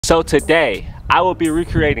So today, I will be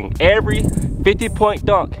recreating every 50-point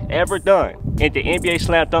dunk ever done in the NBA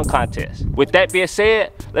Slam Dunk Contest. With that being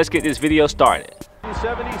said, let's get this video started.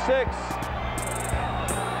 76.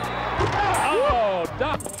 Oh,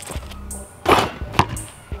 dunk.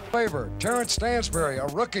 Favor, Terrence Stansbury, a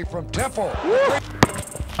rookie from Temple.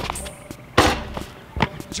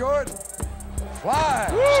 Jordan, fly,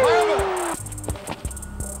 slam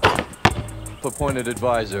it. Appointed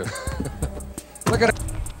advisor. Look at it.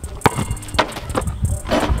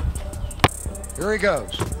 Here he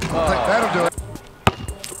goes. I think that'll do it.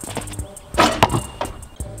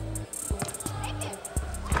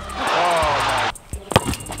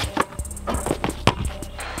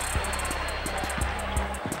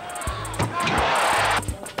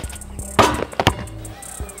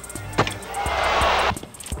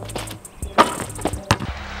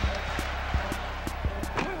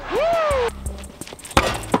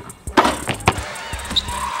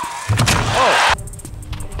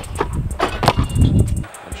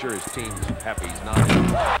 Sure his team's happy he's not in.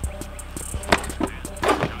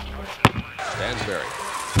 Stansbury.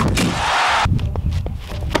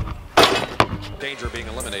 Danger being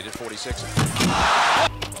eliminated, 46.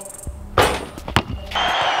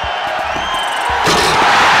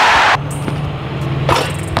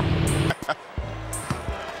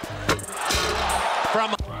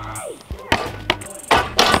 From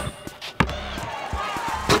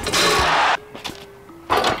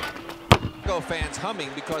fans humming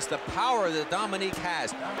because the power that Dominique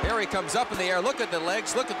has. There he comes up in the air. Look at the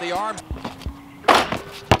legs, look at the arms. 50,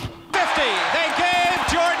 they gave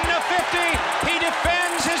Jordan a 50. He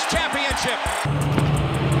defends his championship.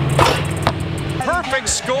 Perfect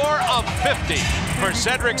score of 50 for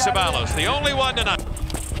Cedric Ceballos, the only one tonight.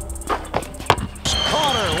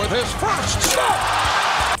 Connor with his first shot.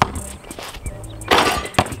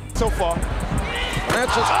 So far.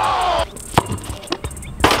 Francis.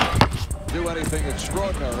 Do anything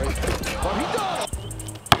extraordinary, but he does.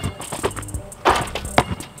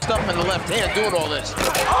 Stuff in the left hand doing all this.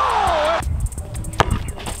 Oh!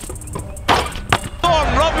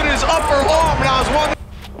 I'm rubbing his upper arm and I was wondering.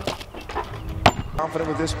 Confident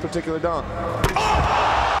with this particular dunk.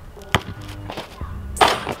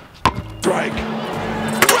 Strike.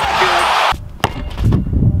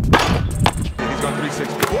 He's gone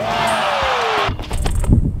 360.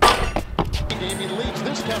 He leads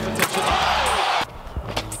this competition.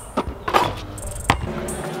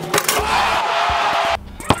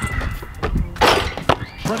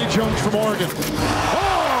 Freddie Jones from Oregon. Oh!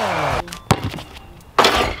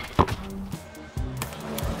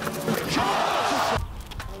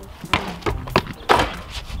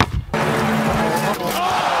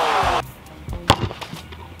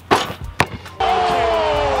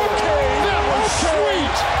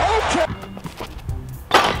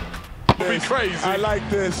 Crazy. I like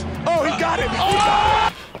this. Oh, he got it. He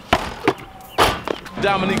got it.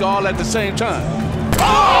 Dominique all at the same time.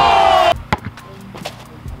 Oh!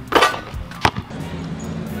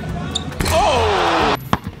 Oh!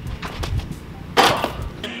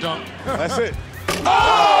 Dunk. That's it.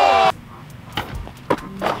 Oh!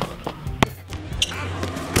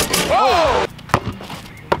 Oh!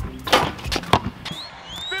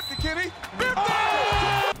 50, Kenny. 50!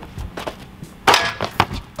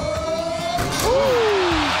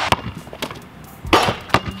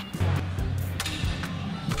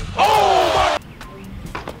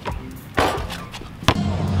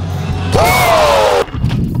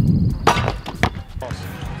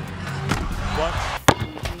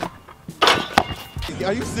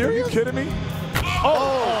 Are you serious? Are you kidding me?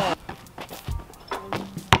 Oh!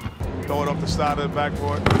 Throw it off the side of the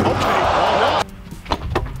backboard.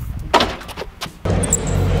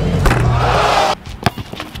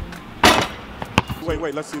 Okay.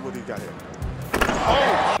 Wait, let's see what he got here.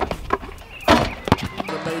 Oh!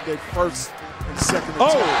 They made their first and second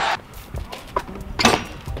attempt.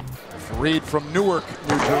 Reed from Newark,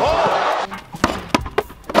 New Jersey. Oh!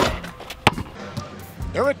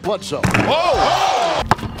 Eric Bledsoe. Oh!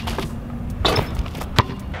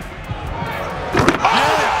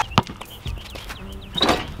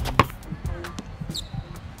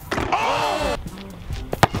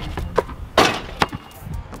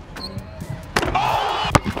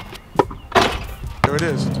 There it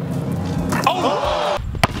is. Oh!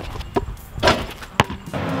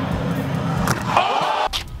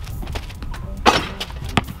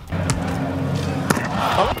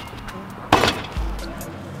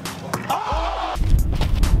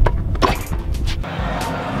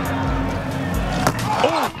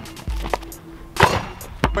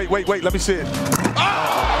 Wait, let me see it.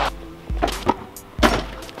 Oh!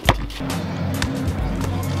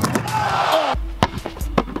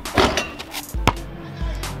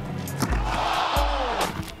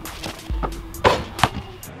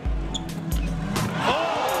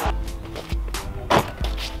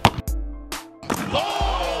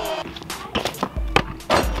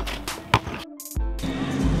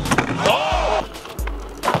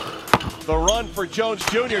 for Jones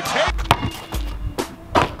Jr. Look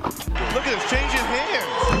at him changing hands.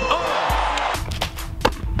 Oh.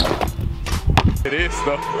 It is,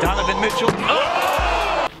 though. Donovan Mitchell.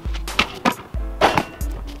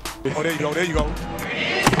 Oh, there you go, there you go.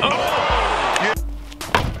 oh. Yeah.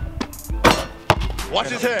 Watch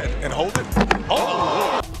his head. And hold it.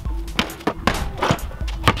 Oh.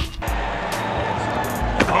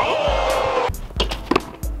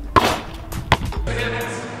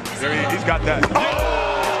 He's got that.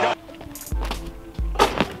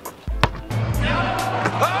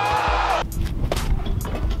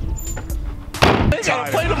 They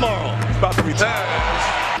gotta play tomorrow. He's about to retire.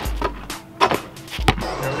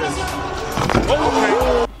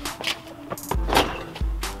 Oh,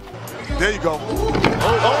 okay. There you go.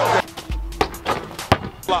 Oh.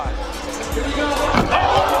 Fly.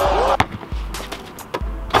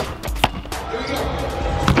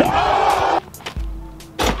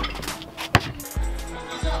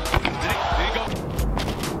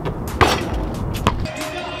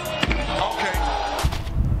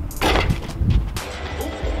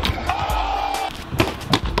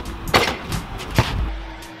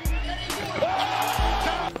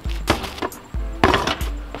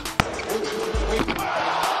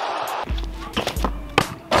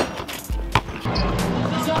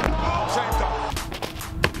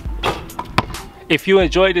 If you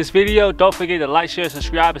enjoyed this video, don't forget to like, share,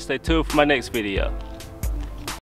 subscribe, and stay tuned for my next video.